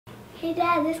Hey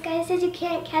Dad, this guy says you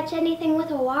can't catch anything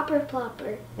with a Whopper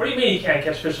Plopper. What do you mean you can't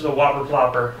catch fish with a Whopper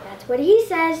Plopper? That's what he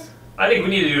says. I think we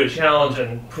need to do a challenge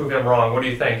and prove him wrong. What do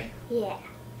you think? Yeah.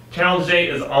 Challenge date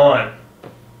is on.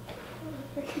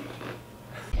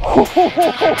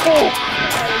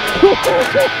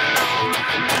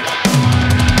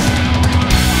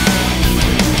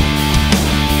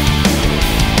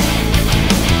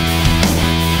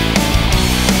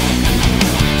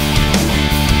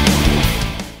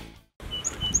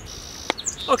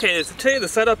 Okay, so today the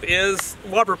setup is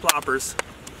Whopper Ploppers.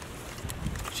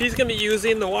 She's going to be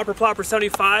using the Whopper Plopper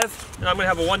 75, and I'm going to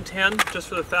have a 110 just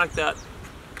for the fact that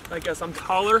I guess I'm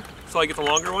taller, so I get the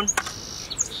longer one.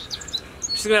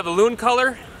 She's going to have the loon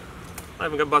color. I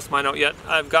haven't got to bust mine out yet.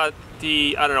 I've got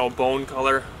the, I don't know, bone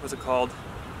color. What's it called?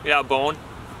 Yeah, bone.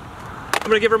 I'm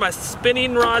going to give her my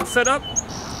spinning rod setup,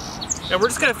 and we're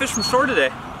just going to fish from shore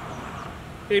today.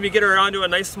 Maybe get her onto a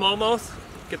nice smallmouth.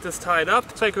 Get this tied up.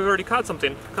 It's like we've already caught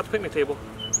something. Caught the picnic table.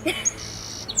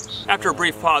 After a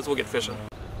brief pause, we'll get fishing.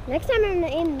 Next time I'm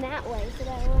in that way so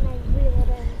that when I reel it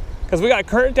in. Because we got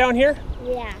current down here?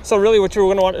 Yeah. So really what you're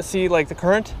going to want to see, like the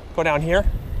current, go down here.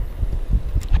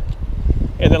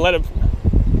 And then let it,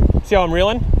 see how I'm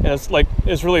reeling? And it's like,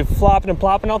 it's really flopping and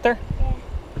plopping out there? Yeah.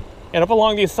 And up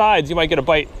along these sides, you might get a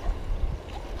bite.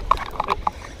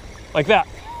 Like that.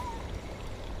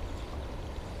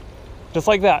 Just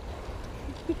like that.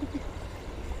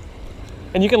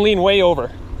 And you can lean way over.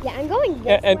 Yeah, I'm going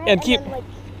this way. And keep,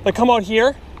 like come out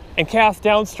here and cast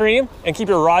downstream and keep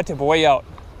your rod tip way out.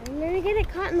 I'm gonna get it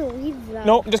caught in the weeds though.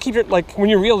 No, just keep your, like when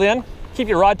you're reeled in, keep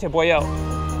your rod tip way out.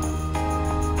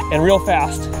 And reel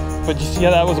fast. But you see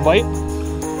how that was a bite?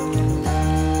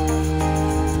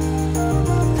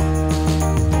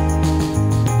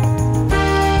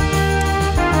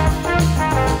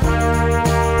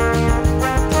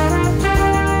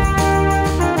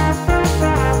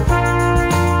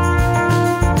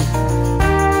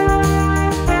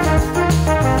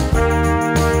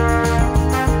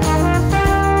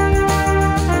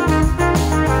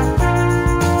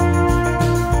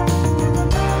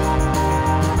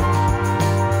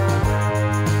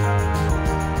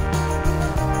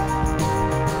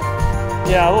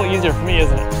 Yeah, a little easier for me,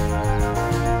 isn't it?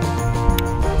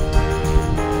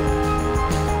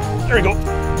 There we go.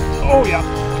 Oh yeah.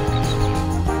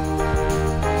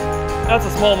 That's a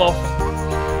smallmouth.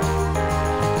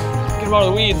 Get him out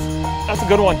of the weeds. That's a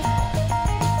good one.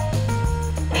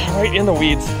 Right in the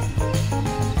weeds.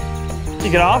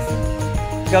 You get off?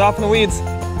 Got off in the weeds.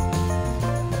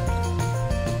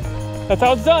 That's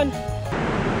how it's done.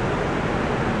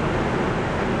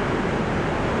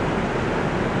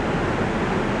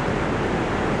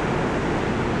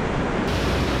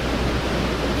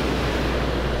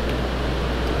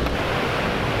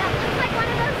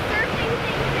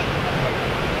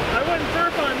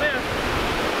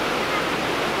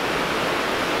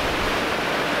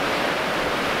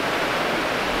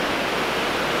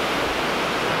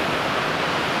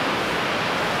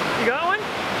 You got one?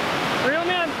 Reel him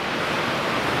in.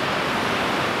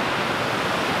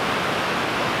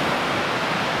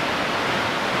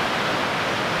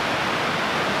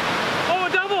 Oh, a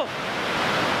double!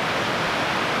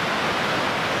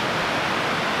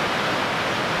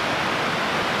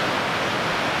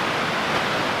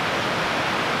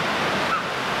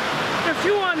 There's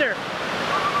two on there.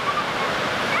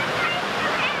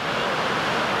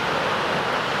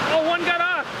 Oh, one got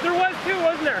off. There was two,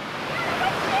 wasn't there?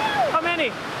 How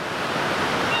many?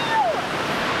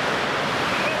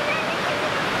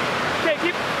 Okay,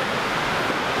 keep.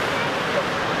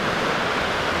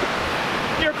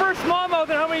 Your first smallmouth,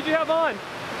 and how many did you have on?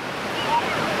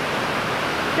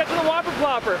 Catching the Whopper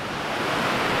Plopper.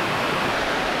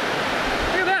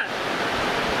 Look at that.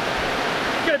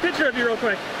 Get a picture of you real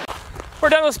quick. We're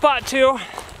done with spot 2.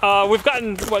 We've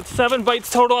gotten, what, 7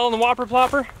 bites total on the Whopper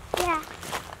Plopper? Yeah.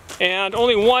 And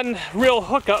only one real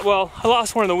hookup. Well, I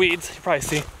lost one in the weeds, you probably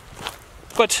see.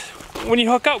 But when you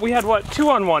hook up, we had what, 2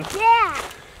 on one? Yeah.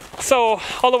 So,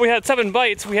 although we had 7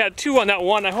 bites, we had 2 on that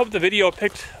one. I hope the video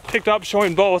picked up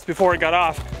showing both before it got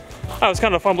off. I was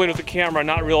kind of fumbling with the camera,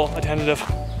 not real attentive.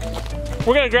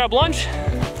 We're gonna grab lunch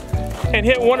and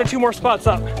hit 1 or 2 more spots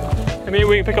up. And maybe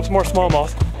we can pick up some more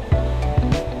smallmouth.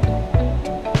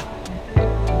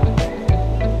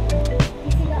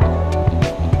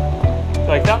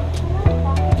 Like that?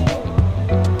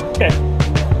 Okay.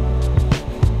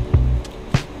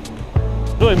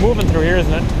 Really moving through here,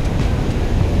 isn't it?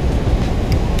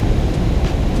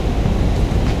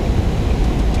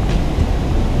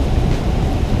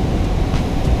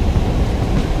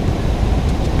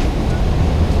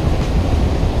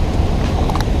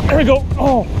 There we go.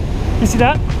 Oh, You see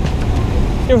that?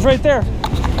 It was right there.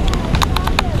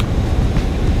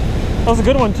 That was a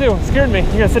good one too. It scared me.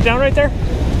 You gonna sit down right there?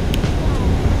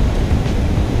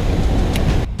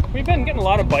 We've been getting a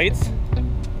lot of bites.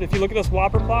 If you look at this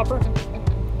Whopper Plopper,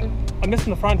 I'm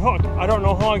missing the front hook. I don't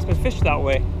know how long it's been fished that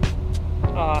way.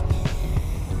 I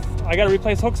gotta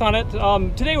replace hooks on it.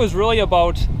 Today was really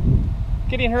about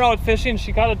getting her out fishing.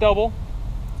 She caught a double.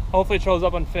 Hopefully it shows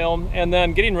up on film. And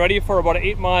then getting ready for about an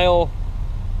 8-mile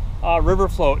river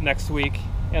float next week.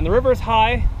 And the river is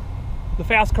high. The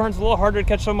fast current's a little harder to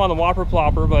catch them on the Whopper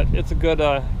Plopper, but it's a good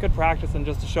good practice, and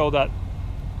just to show that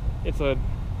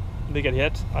they get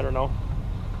hit. I don't know.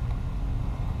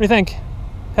 What do you think?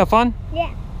 Have fun?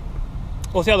 Yeah.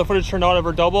 We'll see how the footage turned out of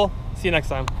her double. See you next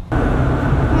time.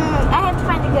 I have to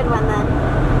find a good one then.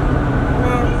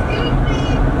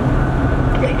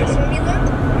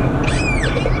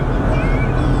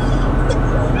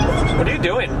 What are you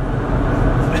doing?